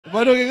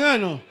Bado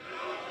gingano.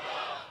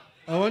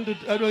 I want to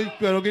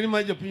get my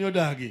opinion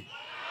dagi.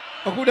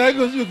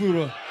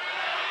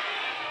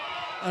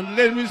 And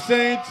let me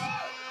say it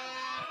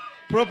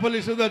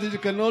properly so that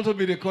it can also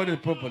be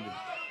recorded properly.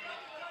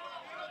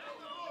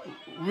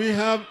 We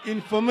have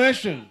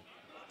information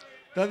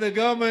that the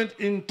government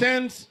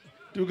intends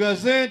to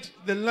gazette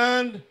the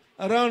land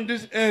around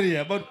this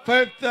area, about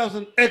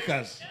 5,000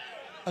 acres,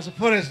 as a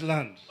forest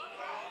land.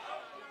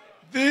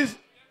 This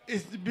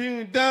is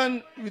being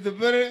done with a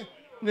very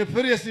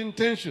nefarious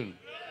intention.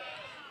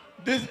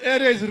 This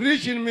area is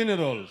rich in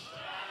minerals,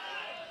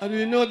 and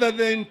we know that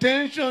the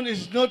intention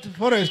is not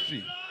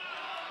forestry.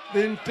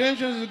 The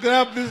intention is to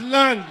grab this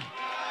land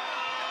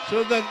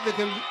so that they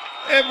can be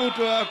able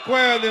to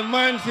acquire the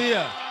mines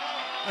here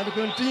and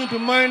continue to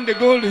mine the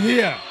gold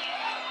here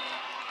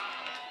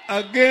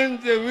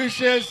against the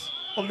wishes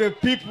of the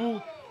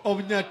people of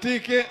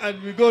Nyatike and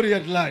Migori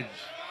at large.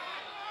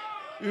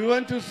 We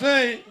want to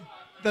say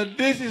that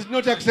this is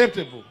not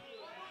acceptable.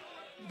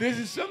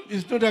 This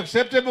is not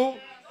acceptable.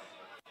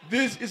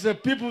 This is a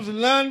people's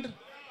land,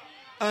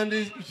 and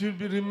it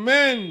should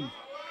remain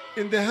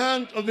in the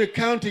hands of the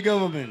county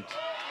government,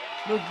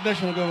 not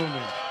national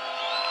government.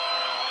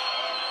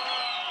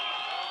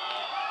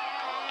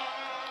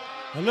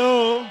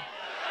 Hello?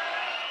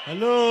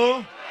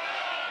 Hello?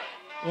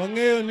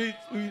 Wangeo ni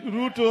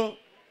Ruto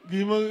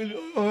gima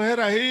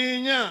ohera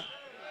hinya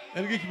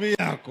elgik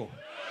miyako.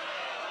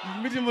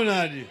 Miti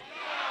monadi.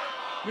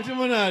 Miti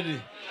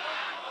monadi.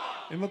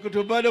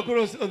 Emakoto bado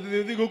kuro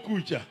odhigo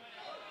kucha.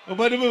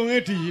 Obado bo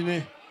ngeti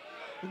yine.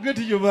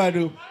 Ngeti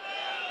jobado.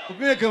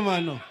 Okene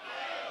kamano.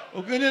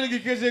 Okene ngi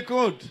kese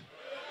court.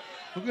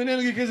 Okene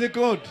ngi kese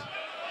court.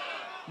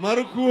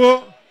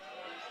 Marukuo.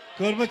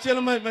 Kor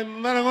machelo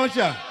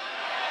marangocha.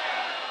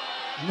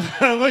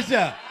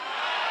 Marangocha.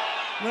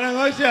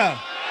 Marangocha.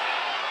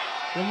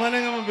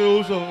 Kamana ngama be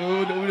uso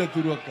uda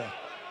turuaka.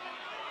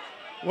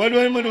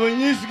 Wadwani mando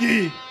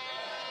nyisgi.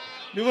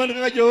 Ni wanda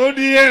kaka jo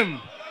ODM.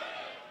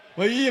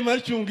 Wayi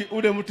mar chungi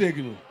uda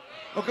mutegno.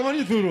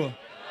 Okamani thuro.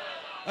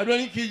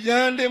 Adwani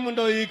kijande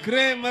mondo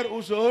ikre mar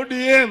uso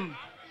ODM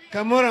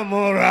kamora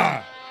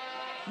mora.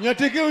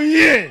 Nyatike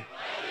uye.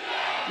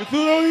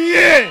 Thuro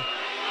uye.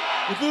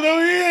 Thuro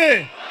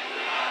uye.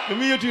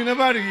 Kamiyo tina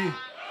barigi.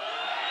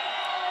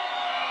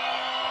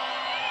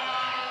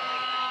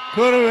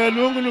 Koro we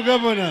luongo nu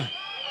gavana.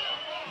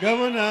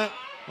 Gavana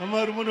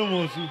Amaru mondo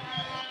mosu.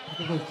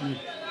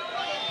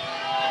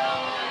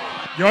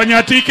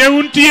 Jonyatike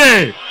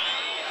untie.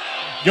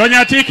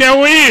 Jonyatike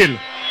uil.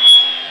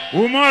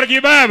 Umor gi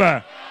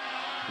baba.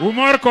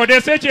 Umor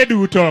kode seche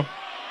duto.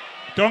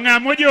 To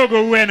ng'amo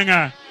jogo uen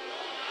ng'a.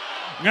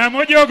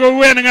 Ng'amo jogo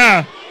uen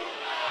ng'a.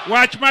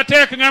 Wach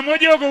matek ng'amo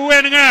jogo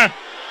uen ng'a.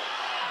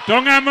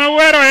 To ng'ama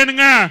uero en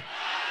ng'a.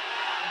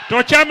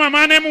 To chama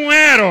mane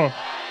muero.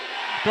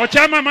 To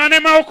chama mane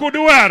ma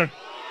okudwar.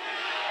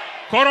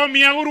 Koro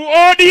miauru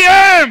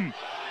ODM.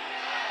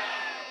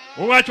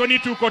 Uwacho ni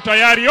tuko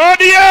tayari.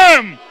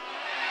 ODM.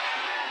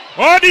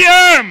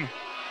 ODM.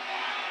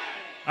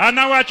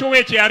 Anawacho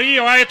weche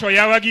ariyo aeto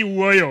yawa gi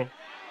wuoyo.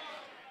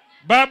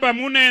 Baba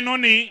muneno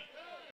ni